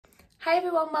Hi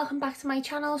everyone, welcome back to my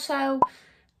channel. So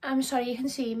I'm sorry you can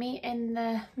see me in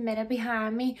the mirror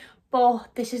behind me,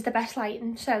 but this is the best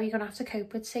lighting, so you're gonna have to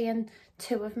cope with seeing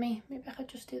two of me. Maybe I could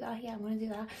just do that. Yeah, I'm gonna do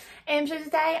that. So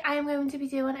today I am going to be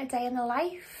doing a day in the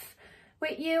life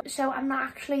with you. So I'm not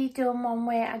actually doing one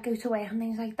where I go to work and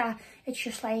things like that. It's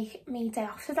just like me day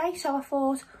off today, so I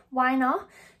thought, why not?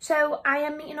 So I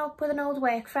am meeting up with an old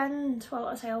work friend. Well,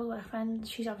 I say old work friend,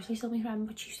 she's obviously still my friend,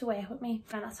 but she used to work with me,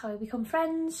 and that's how we become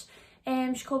friends.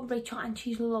 She's called Rachel and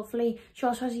she's lovely. She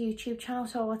also has a YouTube channel,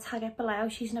 so I'll tag it below.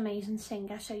 She's an amazing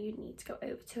singer, so you need to go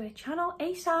over to her channel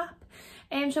ASAP.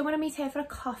 So I'm going to meet her for a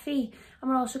coffee,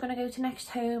 and we're also going to go to Next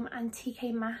Home and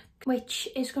Tkmaxx, which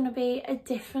is going to be a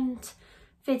different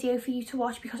video for you to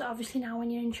watch, because obviously now when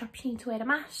you're in shops you need to wear a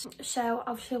mask. So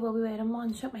obviously I will be wearing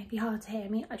one, so it might be hard to hear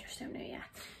me. I just don't know yet.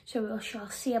 So we shall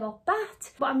see about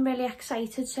that. But I'm really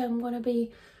excited, so I'm going to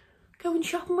be going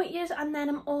shopping with you, and then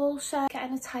I'm also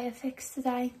getting a tyre fixed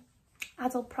today,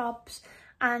 adult probs,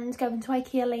 and going to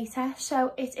Ikea later.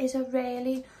 So it is a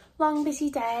really long, busy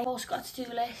day. I've also got a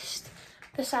to-do list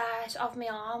the size of my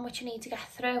arm, which I need to get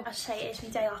through. As I say, it is my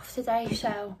day off today,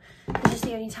 so this is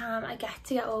the only time I get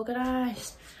to get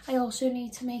organised. I also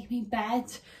need to make my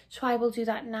bed, so I will do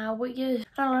that now with you.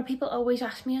 And a lot of people always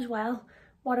ask me as well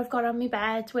what I've got on my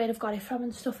bed, where I've got it from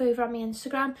and stuff over on my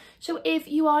Instagram. So if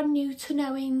you are new to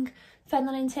knowing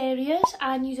Fendel Interiors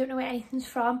and you don't know where anything's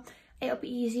from, it'll be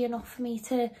easy enough for me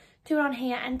to do it on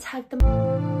here and tag them.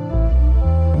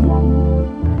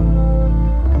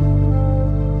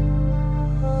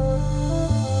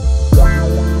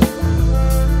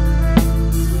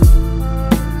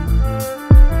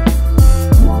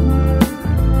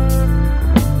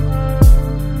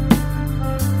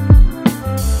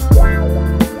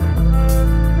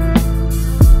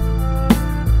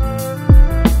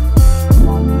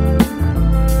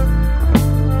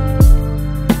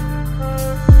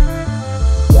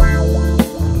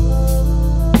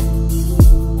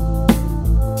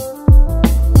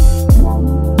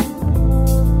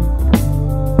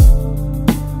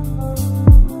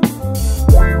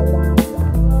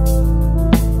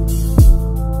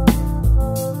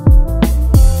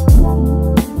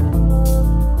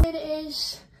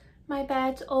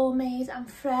 All made and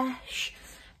fresh.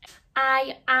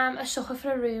 I am a sucker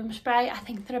for a room spray. I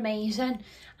think they're amazing,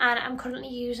 and I'm currently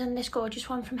using this gorgeous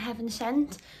one from Heaven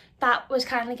Sent that was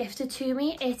kindly gifted to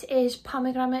me. It is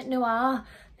Pomegranate Noir.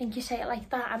 I think you say it like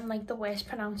that. I'm like the worst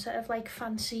pronouncer of like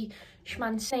fancy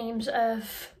schmancy names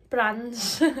of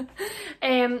brands.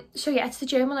 So yeah, it's the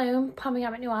Jo Malone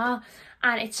Pomegranate Noir,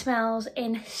 and it smells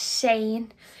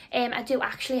insane. I do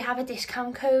actually have a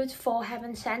discount code for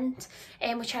Heaven Sent,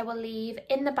 which I will leave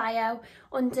in the bio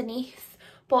underneath.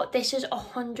 But this is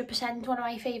 100% one of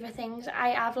my favourite things.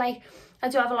 I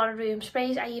do have a lot of room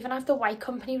sprays. I even have the White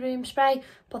Company room spray,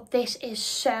 but this is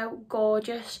so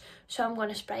gorgeous. So I'm going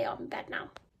to spray it on bed now.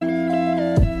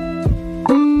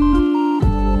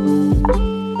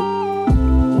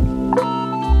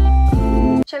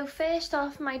 So first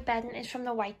off, my bedding is from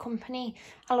the White Company.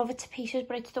 I love it to pieces,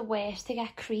 but it's the worst to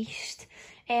get creased.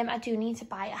 I do need to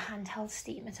buy a handheld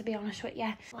steamer, to be honest with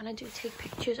you. When I do take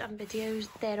pictures and videos,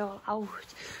 they're all out.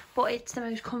 But it's the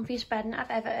most comfiest bedding I've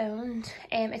ever owned.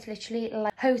 It's literally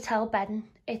like hotel bedding.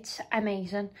 It's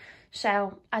amazing.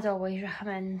 So I'd always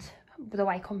recommend the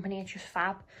White Company. It's just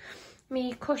fab.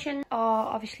 Me cushions are,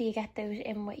 obviously you get those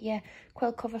in with your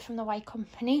quilt cover from the White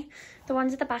Company. The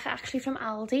ones at the back are actually from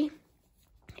Aldi.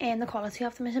 And the quality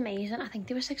of them is amazing. I think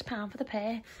they were £6 for the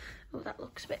pair. Oh, that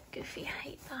looks a bit goofy. I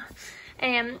hate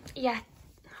that. Yeah.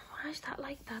 Why is that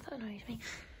like that? That annoys me.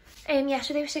 Yeah,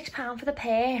 so they were £6 for the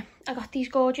pair. I got these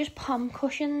gorgeous pom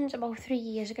cushions about 3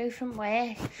 years ago from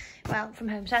work. Well, from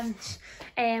Home Sense.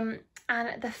 And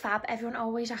they're fab. Everyone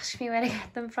always asks me where to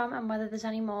get them from and whether there's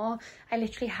any more. I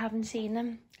literally haven't seen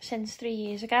them since 3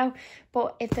 years ago,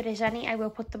 but if there is any, I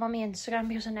will put them on my Instagram,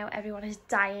 because I know everyone is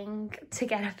dying to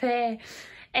get a pair.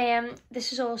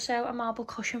 This is also a marble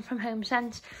cushion from Home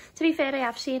Sense. To be fair, I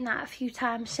have seen that a few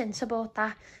times since I bought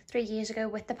that 3 years ago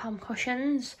with the pom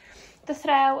cushions. The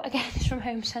throw, again, is from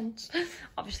Home Sense.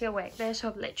 Obviously, I work there, so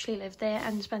I've literally lived there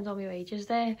and spent all my wages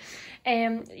there.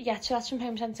 Yeah, so that's from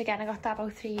Home Sense again. I got that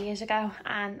about 3 years ago,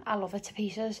 and I love it to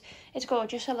pieces. It's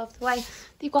gorgeous. I love the way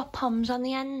they've got poms on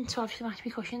the end to obviously match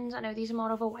my cushions. I know these are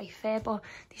more of a white fur, but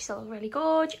they still look really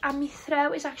gorgeous. And my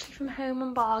throw is actually from Home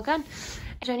and Bargain.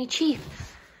 It's only cheap.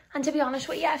 And to be honest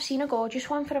with you, I've seen a gorgeous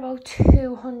one for about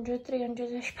 200,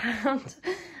 300-ish pounds.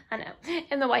 I know,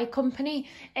 in the White Company,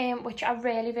 which I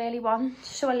really, really want.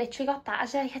 So I literally got that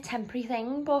as like a temporary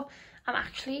thing, but I'm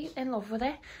actually in love with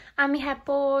it. And my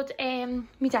headboard,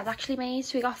 my dad actually made,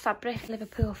 so we got fabric,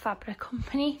 Liverpool Fabric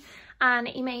Company, and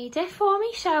he made it for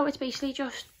me. So it's basically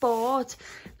just a board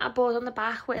on the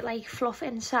back with like fluff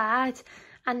inside,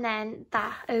 and then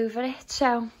that over it.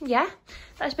 So yeah,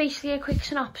 that's basically a quick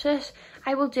synopsis.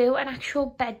 I will do an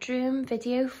actual bedroom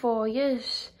video for you.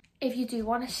 If you do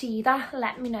want to see that,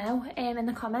 let me know in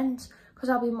the comments, because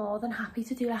I'll be more than happy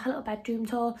to do like a little bedroom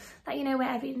tour, that you know where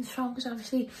everything's from, because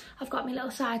obviously I've got my little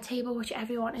side table which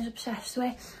everyone is obsessed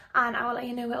with, and I will let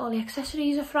you know where all the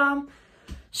accessories are from.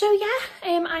 So yeah,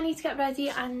 I need to get ready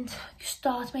and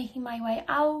start making my way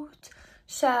out.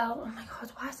 So, oh my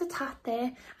god, why is the tat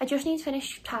there? I just need to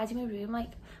finish tidying my room, like,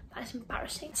 that is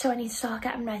embarrassing. So I need to start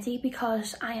getting ready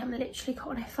because I am literally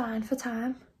cutting it fine for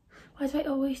time. Why do I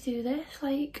always do this?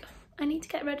 Like, I need to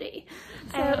get ready.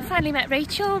 So I finally met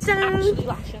Rachel. So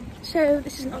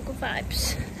this is not good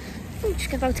vibes. I'm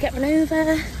just about to get run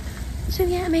over. So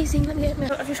yeah, amazing. Let me get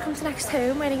I've just come to Next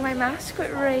Home wearing my mask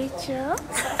with Rachel.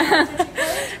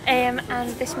 And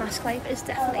this mask life is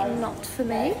definitely not for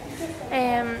me.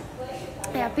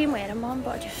 Yeah, I've been wearing one,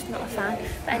 but just not a fan.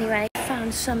 But anyway,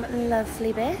 found some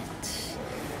lovely bits.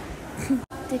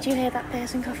 Did you hear that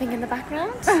person coughing in the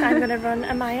background? I'm going to run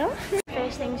a mile.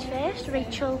 First things first,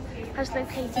 Rachel has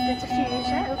located the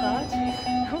diffuser. Oh god.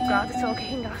 Oh god, it's all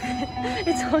kicking off.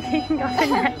 It's all kicking off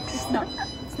in next. It's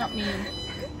not me.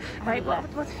 Right, what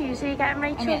diffuser are you getting,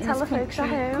 Rachel? Tell the folks at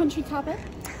home. Country cabin.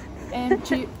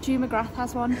 Tkmaxx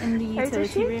has one in the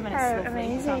utility room, and it's lovely.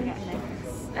 Amazing.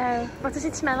 Oh, what does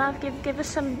it smell of? Give us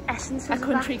some essence of a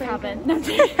country cabin. No,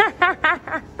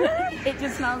 it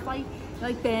just smells like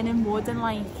burning wood and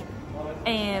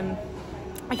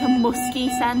like a musky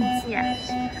scent. Yes,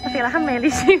 I feel like I'm really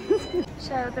soon.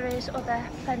 So there is other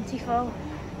plentiful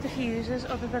diffusers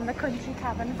other than the country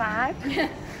cabin vibe.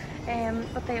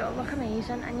 But they all look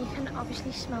amazing, and you can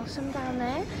obviously smell some down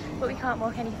there, but we can't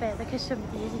walk any further because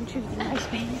somebody is intruding my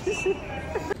space.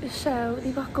 So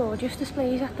they've got gorgeous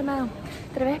displays at the Mill.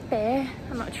 They're a bit bare,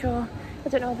 I'm not sure. I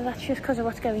don't know whether that's just because of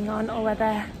what's going on, or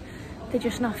whether they're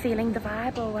just not feeling the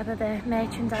vibe, or whether the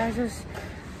merchandisers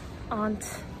aren't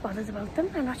bothered about them,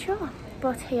 I'm not sure.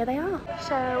 But here they are.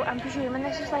 So I'm presuming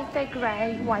this is like the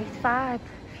grey, white vibe.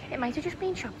 It might have just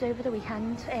been shopped over the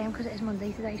weekend, because it is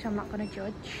Monday today, so I'm not going to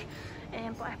judge.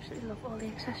 But I absolutely love all the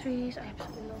accessories. I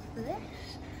absolutely love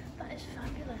this. That is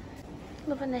fabulous.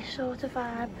 Loving this sort of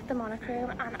vibe, the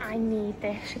monochrome, and I need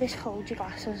this. This holds your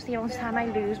glasses. The only time I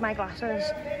lose my glasses,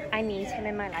 I need him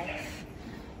in my life.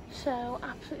 So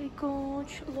absolutely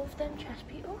gorgeous. Love them chest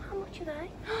pieces. Oh, how much are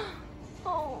they?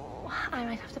 Oh, I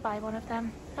might have to buy one of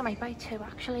them. I might buy two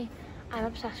actually. I'm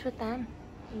obsessed with them.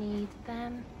 Need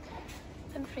them.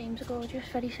 Them frames are gorgeous,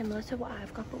 very similar to what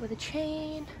I've got, but with a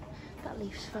chain. That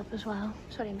leaf's fab as well.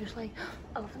 Sorry, I'm just like,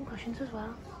 I love them cushions as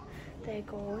well. They're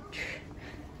gorgeous.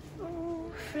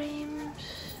 Oh,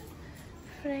 frames.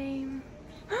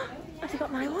 Have they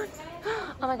got my one?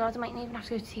 Oh my god, I might even have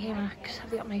to go to Tkmaxx. Have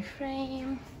they got my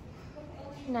frame?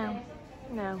 No,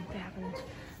 they haven't.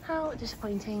 How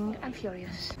disappointing. I'm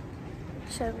furious.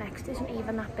 So next isn't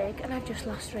even that big, and I've just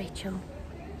lost Rachel.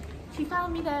 She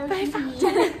found me though.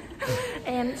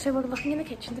 So we're looking in the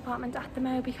kitchen department at the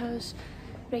Mo because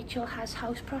Rachel has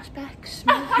house prospects.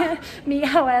 Me,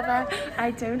 however,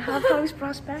 I don't have house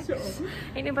prospects.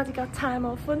 Ain't nobody got time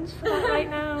or funds for that right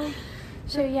now.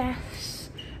 So yes,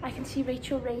 I can see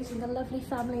Rachel raising a lovely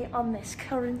family on this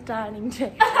current dining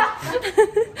table.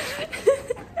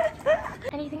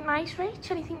 Anything nice, Rach?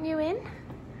 Anything new in?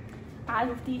 I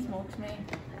love these mugs, mate.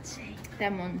 Let's see.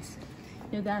 Them ones.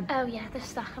 You know them? Oh yeah, the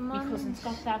stacking ones. My cousin's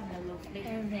got them, they're lovely.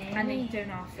 Oh really? And they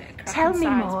don't all fit a Tell me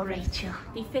more, brew. Rachel.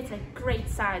 They fit a great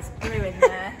size brew in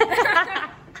there.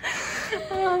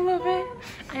 Oh, I love it.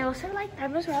 I also like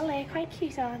them as well, they're quite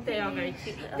cute, aren't they? They are very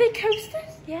cute. They're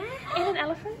coasters? Yeah, in an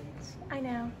elephant. I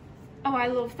know. Oh, I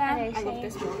love them. I love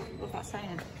this one. Love that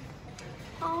saying.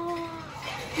 Oh,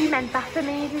 you meant that for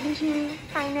me, didn't you?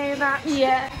 I know that.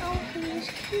 Yeah. Oh, he's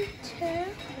cute too.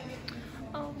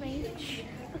 Oh, Rach,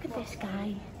 look at this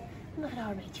guy. Look at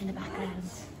our Rach in the background.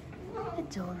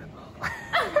 Adorable.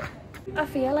 I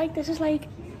feel like this is like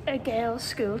a girls'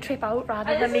 school trip out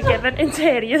rather than me giving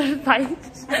interior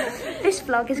advice. This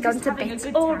vlog has gone to bits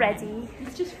already.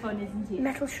 It's just fun, isn't it?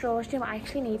 Metal straws, do you know what? I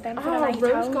actually need them for a Oh, night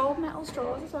rose out. gold metal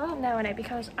straws as well. No, I know,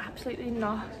 because absolutely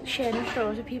not sharing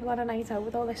straws with people on a night out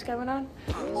with all this going on.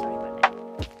 Sorry about that.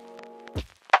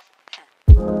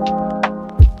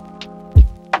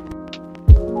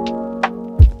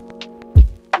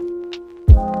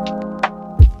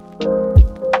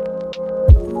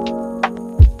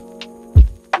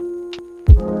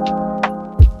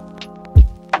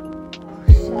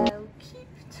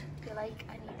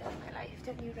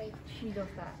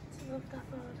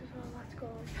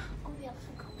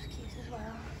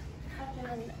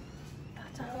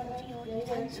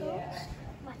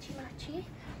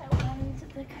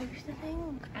 the coaster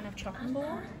thing. And a chopping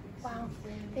board. Wow,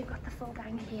 they've got the full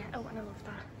gang here. Oh, and I love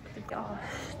that. Oh,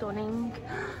 stunning.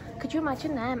 Could you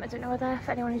imagine them? I don't know whether if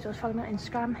anyone who does follow me on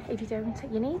Instagram, if you don't,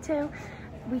 you need to.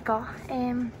 We got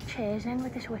chairs in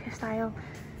with this wicker style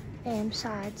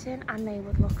sides in, and they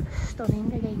would look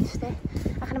stunning against it.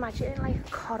 I can imagine it in like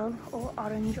coral or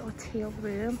orange or teal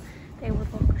room. They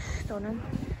would look stunning.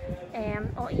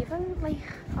 Or even like,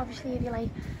 obviously if you're like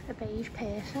a beige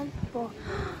person, but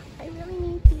I really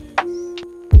need these.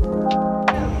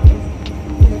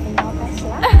 Living our best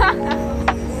life.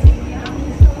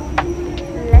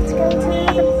 Let's go to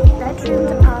the bedroom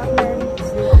department.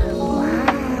 Wow.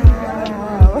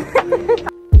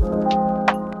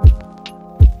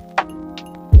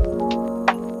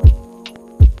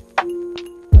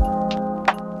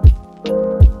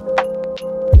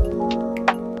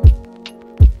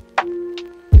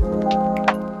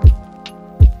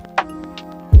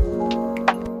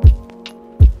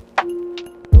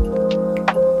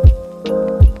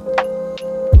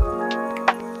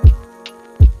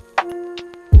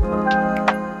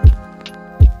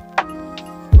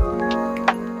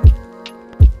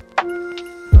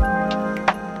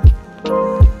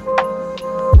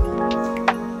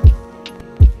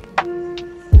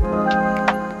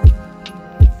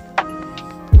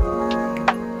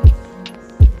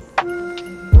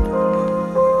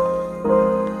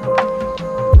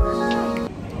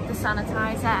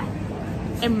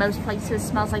 In most places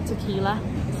smells like tequila,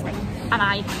 and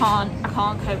I can't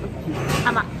cope with it.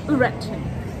 I'm at erection.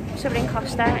 So we're in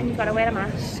Costa and you've got to wear a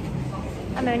mask.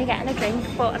 I'm only getting a drink,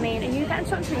 but I mean, are you getting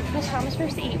something to eat? Because how am I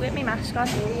supposed to eat with my mask on?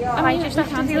 And I just have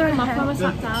to take them off when we're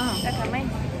sat down. Oh, can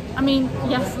we? I mean,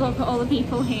 yes, look at all the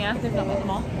people here, they've not got them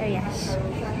off. Oh yes.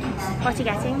 What are you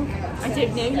getting? I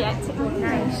don't know yet.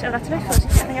 Nice. Oh, that's a bit fuzzy. I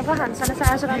think I've got hand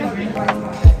sanitizer on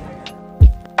it.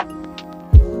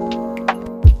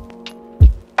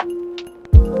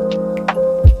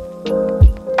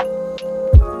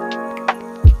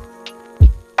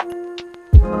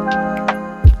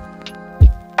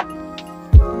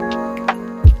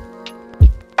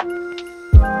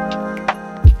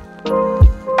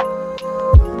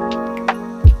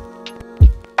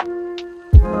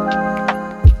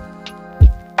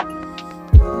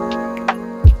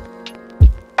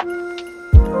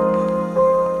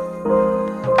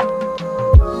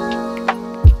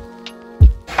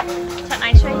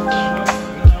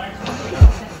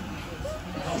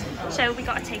 So we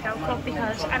got a takeout cup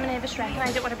because I'm a nervous wreck and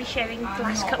I don't want to be sharing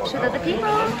glass cups with other people.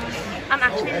 I'm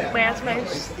actually the world's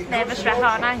most nervous wreck,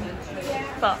 aren't I?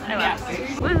 But oh well.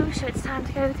 Woo, so it's time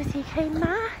to go to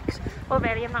Tkmaxx. Well,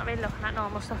 really, I'm not really looking at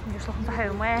normal stuff, I'm just looking for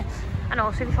homeware. And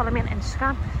also, if you follow me on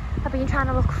Instagram, I've been trying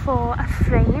to look for a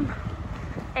frame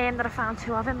that I found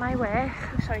two of in my work.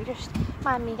 Oh, sorry, just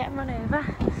mind me getting run over.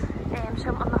 So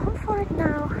I'm on the hunt for it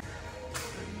now.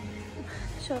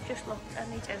 So I've just looked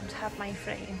and they don't have my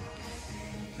frame.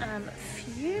 I'm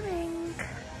fuming.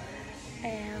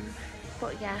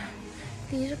 But yeah,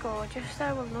 these are gorgeous though,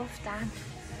 I love that.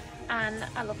 And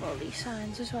I love all these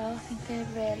signs as well, I think they're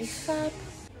really fab.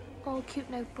 All cute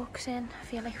notebooks in. I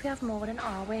feel like we have more in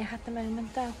our work at the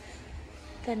moment though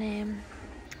than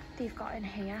they've got in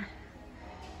here.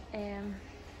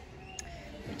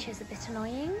 Which is a bit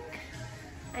annoying.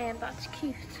 That's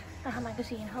cute. A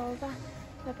magazine holder.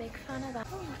 I'm a big fan of that.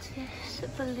 Oh, what's this? A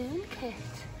balloon kit.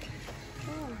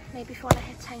 Oh, maybe if you want to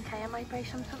hit 10k I might buy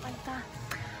something like that.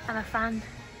 And a fan.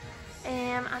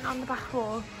 And on the back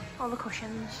wall, all the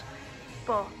cushions.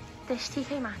 But this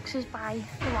Tkmaxx is by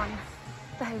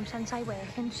the home centre I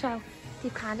work in, so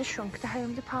they've kind of shrunk the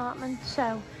home department,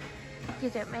 so you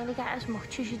don't really get as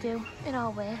much as you do in our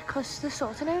work, because there's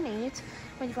sort of no need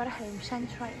when you've got a home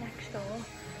centre right next door.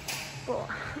 But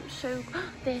so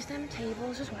there's them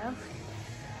tables as well.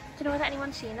 Don't know whether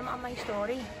anyone's seen them on my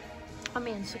story on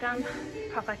my Instagram.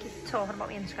 Probably I keep talking about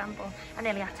my Instagram, but I'm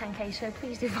nearly at 10k, so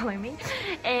please do follow me.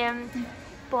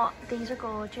 But these are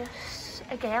gorgeous.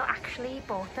 A girl actually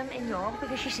bought them in York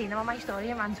because she's seen them on my story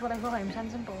and ran to a local home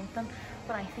centre and bought them.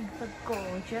 But I think they're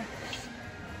gorgeous.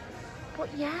 But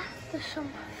yeah, there's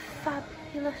some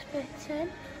fabulous bits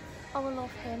in. Oh, I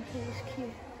love him, he's cute.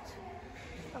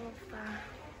 I love that.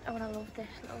 Oh, and I love this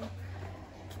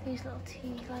these little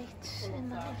tea lights in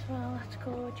that as well, that's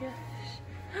gorgeous.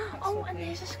 Oh, and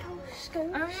there's a ghost. Oh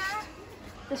yeah.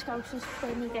 This ghost is the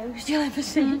only ghost you'll ever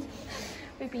see.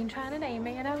 We've been trying to name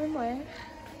it, you know, in work.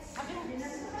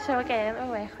 So again, I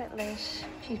work with Liz,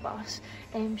 she's boss.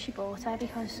 She bought her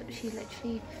because she's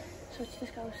literally such the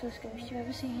ghostest ghost you've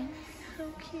ever seen.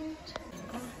 So cute.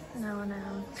 No.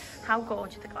 How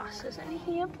gorgeous the glasses in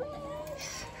here,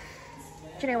 please.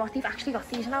 Do you know what? They've actually got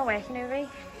these in our work, you know, Rach?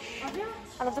 Have you?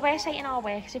 I love the way I say it in our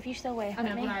work, because if you still work I know,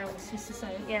 with me. but I always used to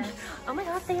say it. Yeah. Oh my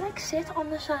god, they like sit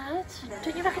on the side.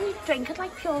 Don't you reckon you drink it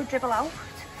like pure dribble out?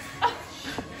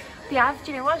 They have,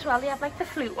 do you know what as well? They have like the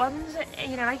flute ones,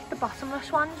 you know, like the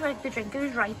bottomless ones where the drink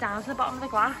goes right down to the bottom of the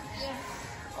glass. Yeah.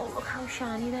 Oh, look how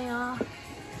shiny they are.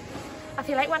 I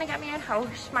feel like when I get my own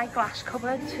house, my glass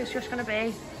cupboard is just going to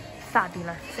be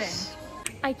fabulous.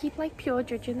 I keep like pure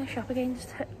judging the shop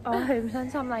against our home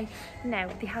sense. I'm like, no,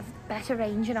 they have better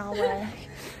range in our work.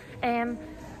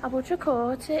 I would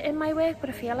record it in my work, but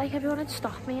I feel like everyone would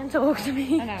stop me and talk to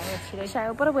me. I know, literally.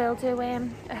 So, but I will do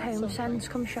a home sense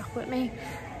come shop with me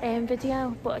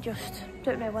video, but I just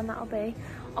don't know when that'll be.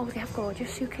 Oh, they have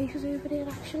gorgeous suitcases over there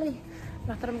actually.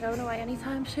 Not that I'm going away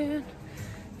anytime soon.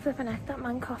 Flipping heck, that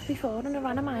man coughed before and I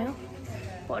ran a mile.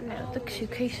 But no, the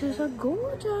suitcases are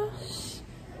gorgeous.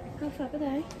 How fab are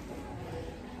they?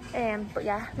 But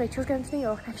yeah, Rachel's going to New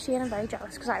York next year and I'm very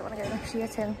jealous because I want to go next year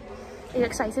too. Are you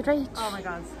excited, Rach? Oh my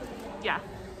god. Yeah.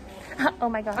 Oh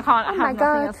my god. I can't, I oh have my nothing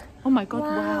god. else. Oh my god,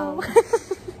 wow.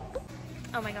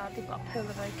 Oh my god, they've got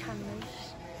Polaroid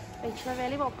cameras. Rachel, I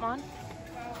really want one.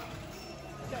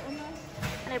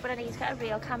 I know, but I need to get a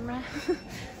real camera.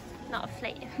 Not a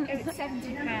flame. Oh, it's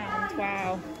 £70.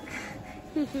 Wow.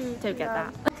 Don't get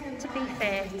that. To be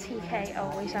fair, TK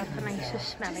always have the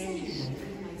nicest smellies.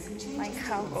 Like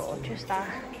how gorgeous that.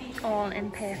 All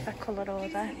in perfect colour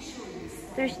order.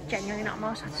 There's genuinely not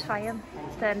more satisfying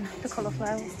than the colour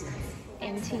flow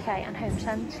in TK and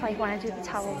HomeSense. Like when I do the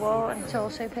towel wall and it's all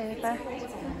so perfect.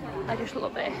 I just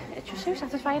love it. It's just so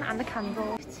satisfying, and the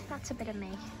candles. That's a bit of me.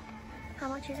 How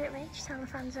much is it, Rach? Tell the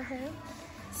fans at home.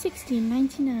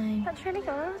 £16.99. That's really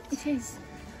good. It is.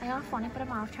 I half want it, but I'm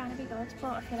half trying to be good.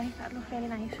 But I feel like that'd look really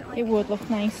nice. Like, It would look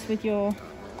nice with your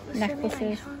necklaces.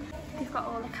 Really nice. They've got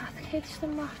all the Cath Kids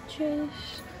and watches.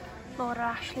 Laura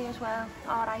Ashley as well.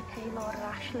 R.I.P. Laura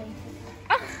Ashley.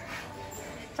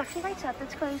 It's actually quite sad that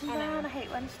it's closing down. I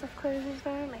hate when stuff closes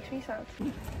down. It makes me sad.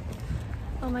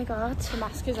 Oh my god. The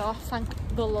mask is off, thank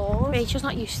the Lord. Rachel's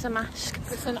not used to the mask.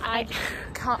 Listen, I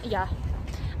can't, yeah.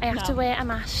 I have to wear a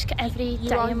mask every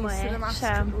day in work. The mask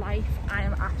so life. I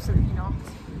am absolutely not.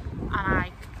 And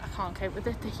I can't cope with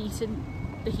it. The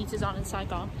heat is on inside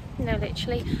gone. No,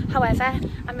 literally. However,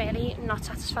 I'm really not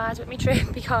satisfied with my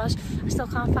trip because I still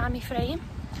can't find my frame.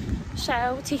 So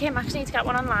Tkmaxx need to get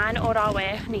one online, or our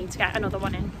work need to get another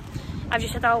one in. I've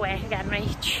just said our work again,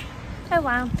 Rach. Oh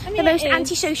wow. I mean, the most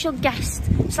antisocial guest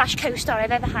 / co-star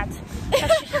I've ever had.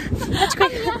 That's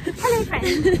quick. Hello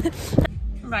friend.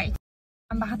 Right,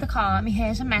 I'm back at the car. My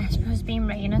hair's a mess because it's been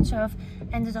raining, so I've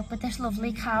ended up with this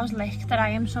lovely cow's lick that I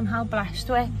am somehow blessed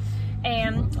with.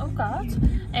 Oh god.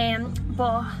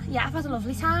 But yeah, I've had a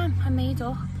lovely time. I made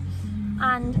up.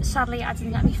 And sadly I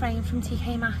didn't get my frame from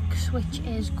Tkmaxx, which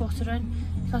is guttering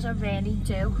because I really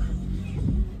do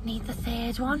need the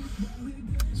third one.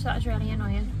 So that was really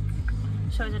annoying.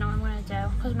 So I don't know what I'm going to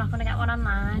do because I'm not going to get one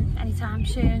online anytime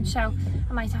soon. So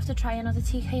I might have to try another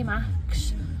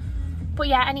Tkmaxx. But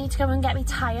yeah, I need to go and get my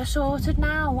tyre sorted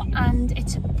now, and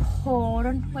it's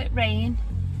pouring with rain.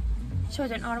 So I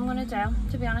don't know what I'm going to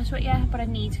do, to be honest with you, but I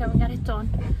need to go and get it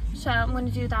done. So I'm going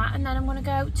to do that, and then I'm going to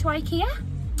go to Ikea.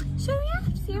 So yeah,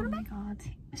 see you in a bit. Oh my god,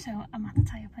 so I'm at the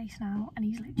tyre place now, and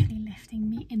he's literally lifting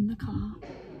me in the car.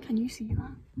 Can you see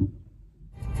that?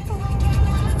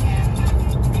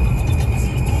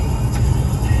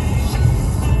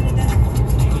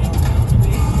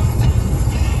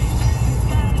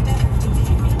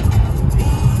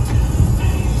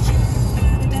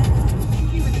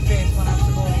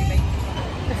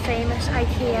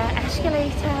 Ikea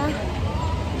escalator.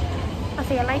 I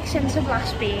feel like since I've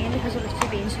last been, because I've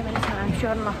literally been so many times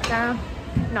during lockdown,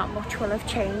 not much will have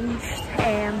changed.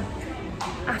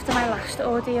 After my last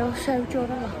ordeal, so during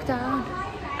lockdown,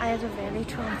 I had a really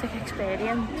traumatic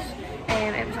experience.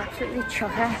 It was absolutely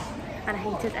chucker, and I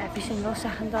hated every single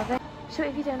second of it. So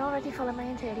if you don't already follow my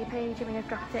interior page, I mean I've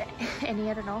dropped it in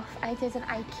here enough. I did an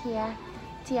Ikea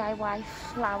DIY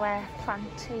flower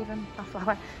plant, even not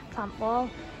flower, plant wall.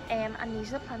 And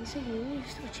these are the plants I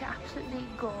used, which are absolutely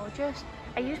gorgeous.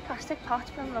 I use plastic pots,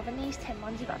 but I'm loving these tin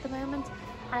ones you've got at the moment,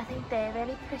 and I think they're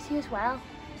really pretty as well.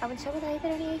 I would say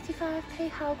they're only 85p,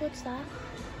 how good's that?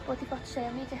 But they've got so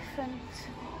many different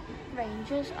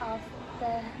ranges of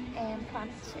the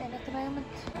plants in at the moment.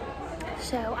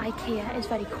 So Ikea is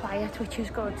very quiet, which is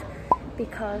good,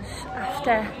 because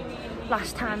after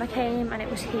last time I came and it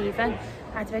was heaving,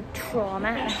 I had a big trauma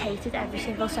and I hated every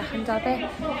single second of it.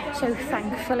 So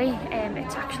thankfully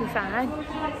it's actually fine,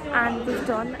 and we've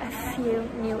done a few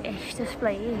new-ish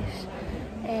displays.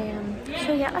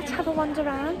 So yeah, let's have a wander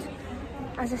around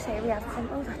as I say, we have come,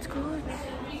 oh that's good,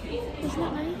 isn't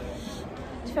that nice?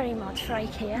 It's very mod for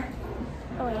Ikea.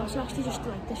 Oh, I also actually just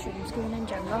like this room scheme in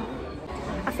general.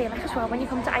 I feel like as well when you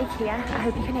come to Ikea, I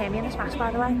hope you can hear me in this mask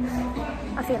by the way,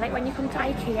 I feel like when you come to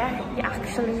Ikea, you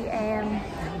actually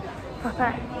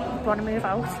proper want to move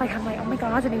out. Like I'm like, oh my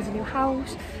god, I need a new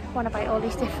house, I want to buy all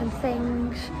these different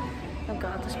things. Oh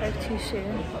god, I spoke too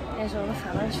soon. There's all the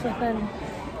fellas flipping.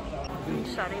 I'm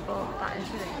sorry, but that is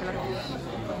ridiculous.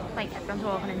 Like everyone's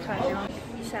walking into everyone.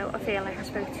 So I feel like I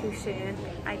spoke too soon.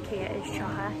 Ikea is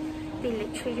chocker. They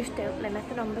literally just don't limit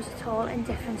the numbers at all in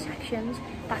different sections.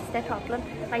 That's their problem.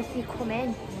 Like you come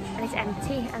in and it's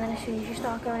empty, and then as soon as you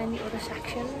start going in the other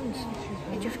sections,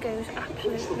 it just goes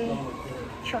absolutely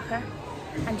chocker.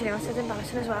 And you know what's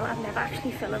embarrassing as well? I've never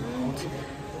actually filmed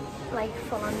like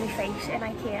full on my face in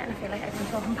Ikea, and I feel like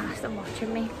everyone's walking past and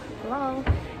watching me. Lol.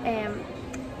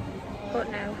 But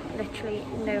no, literally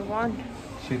no one.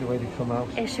 See the way they come out?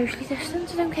 It's socially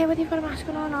distanced. I don't care whether you've got a mask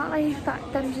on or not. Like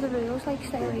them's the rules. Like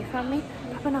stay away from me.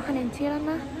 Proper knocking into you and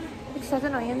that. It's so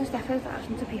annoying. There's definitely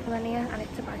thousands of people in here, and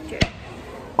it's a bad joke.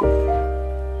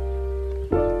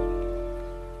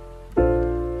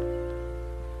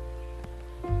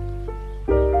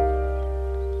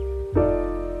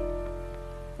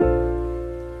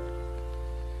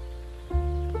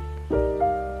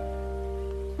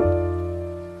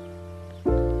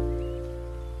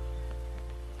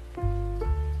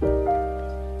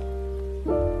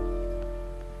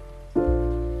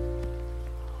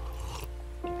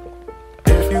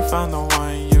 Found the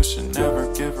one, you should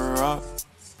never give her up.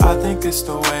 I think it's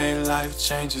the way life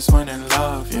changes when in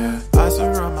love, yeah. I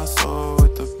surround my soul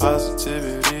with the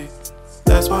positivity.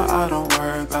 That's why I don't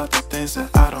worry about the things that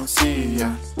I don't see,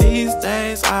 yeah. These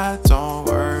days I don't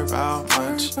worry about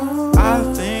much. I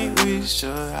think we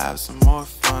should have some more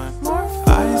fun.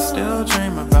 I still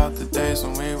dream about the days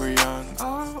when we were young.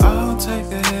 I'll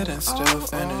take a hit and still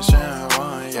finish in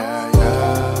one, yeah,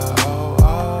 yeah.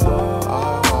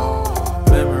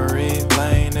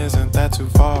 Isn't that too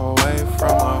far away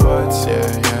from our hearts,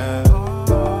 yeah, yeah.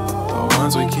 The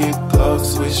ones we keep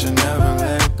close, we should never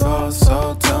let go.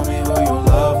 So tell me who you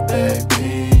love,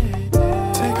 baby.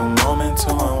 Take a moment to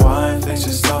unwind, fix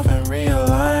yourself and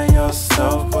realign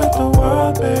yourself with the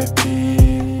world,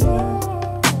 baby.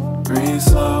 Breathe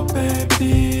slow,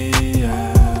 baby,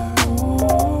 yeah.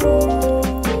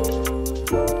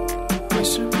 We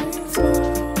should breathe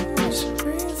slow, we should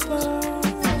breathe slow,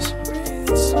 we should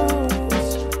breathe slow.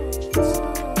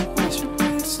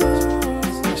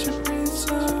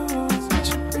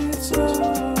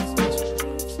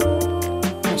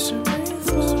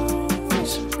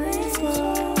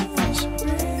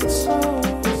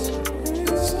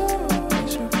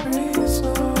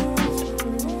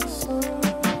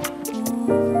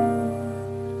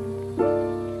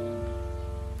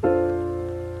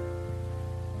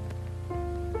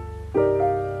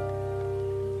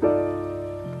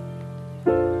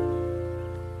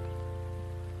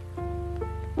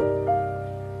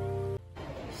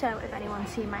 So if anyone's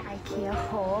seen my Ikea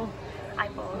haul, I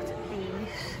bought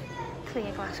these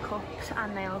clear glass cups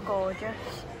and they are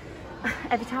gorgeous.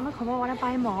 Every time I come I want to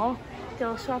buy more. They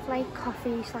also have like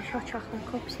coffee / hot chocolate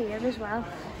cups here as well,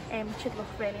 which should look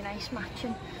really nice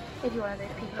matching if you're one of those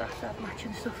people that have to have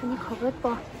matching stuff in your cupboard.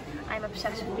 But I'm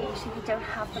obsessed with these, so if you don't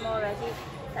have them already,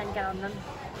 then get on them.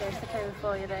 There's the code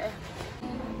for you there.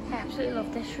 I absolutely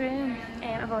love this room.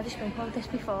 I've already spoken about this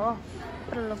before,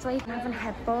 but I love the way you can have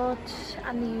headboards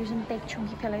and they're using big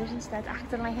chunky pillows instead,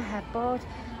 acting like a headboard.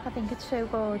 I think it's so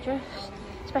gorgeous,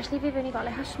 especially if you've only got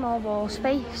like a small wall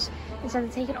space. Instead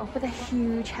of taking it up with a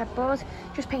huge headboard,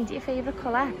 just paint it your favourite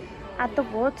colour, add the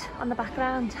wood on the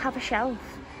background, have a shelf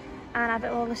and have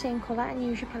it all the same colour and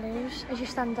use your pillows as your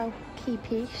standout key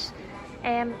piece.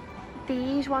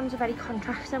 These ones are very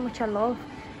contrasting, which I love.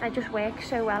 It just works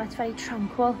so well. It's very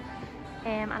tranquil,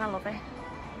 and I love it.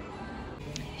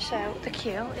 So the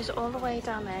queue is all the way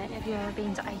down there. If you've ever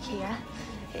been to Ikea,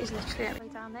 it is literally all the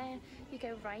way down there. You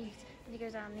go right and you go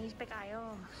down these big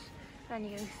aisles, and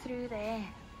then you go through there,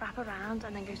 wrap around,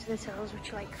 and then go to the tills,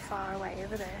 which are like far away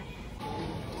over there.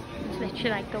 It's literally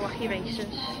like the wacky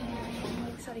races.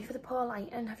 Sorry for the poor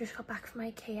lighting. I've just got back from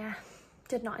Ikea.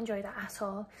 Did not enjoy that at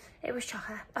all. It was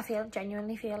chocker. I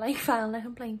genuinely feel like filing a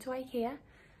complaint to Ikea.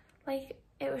 Like,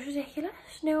 it was ridiculous.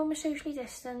 No one was socially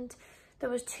distant. There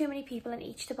was too many people in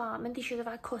each department. They should have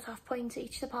had cut-off points at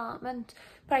each department.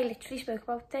 But I literally spoke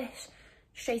about this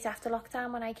straight after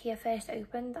lockdown when Ikea first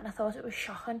opened, and I thought it was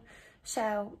shocking.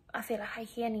 So I feel like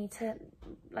Ikea need to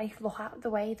like look at the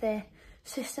way the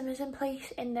system is in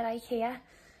place in their Ikea.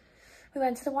 We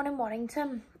went to the one in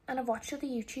Warrington, and I've watched other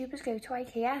YouTubers go to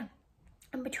Ikea,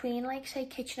 in between, like, say,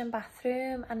 kitchen and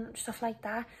bathroom and stuff like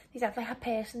that, there's have like a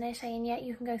person there saying, yeah,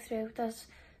 you can go through. There's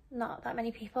not that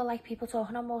many people, like people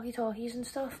talking on walkie-talkies and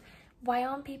stuff. Why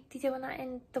aren't people doing that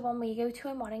in the one we go to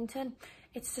in Warrington?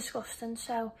 It's disgusting.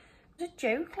 So it's a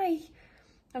joke, like,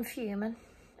 I'm fuming.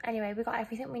 Anyway, we got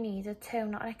everything we needed to.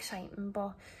 Not exciting,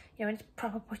 but you know, it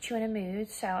proper puts you in a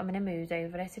mood. So I'm in a mood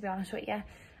over it, to be honest with you.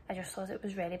 I just thought it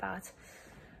was really bad.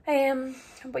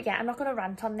 But yeah, I'm not going to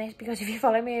rant on this, because if you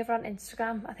follow me over on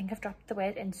Instagram, I think I've dropped the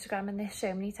word Instagram in this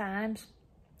so many times.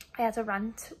 I had a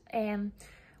rant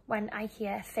when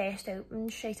Ikea first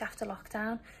opened straight after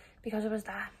lockdown, because I was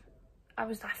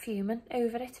that fuming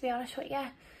over it, to be honest with you.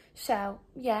 So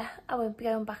yeah, I won't be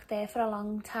going back there for a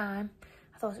long time.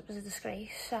 I thought it was a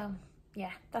disgrace. So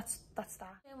yeah, that's that.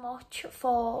 So much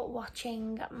for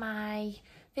watching my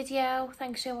video.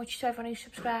 Thanks so much to everyone who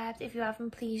subscribed. If you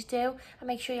haven't, please do, and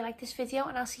make sure you like this video,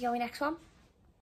 and I'll see you on my next one.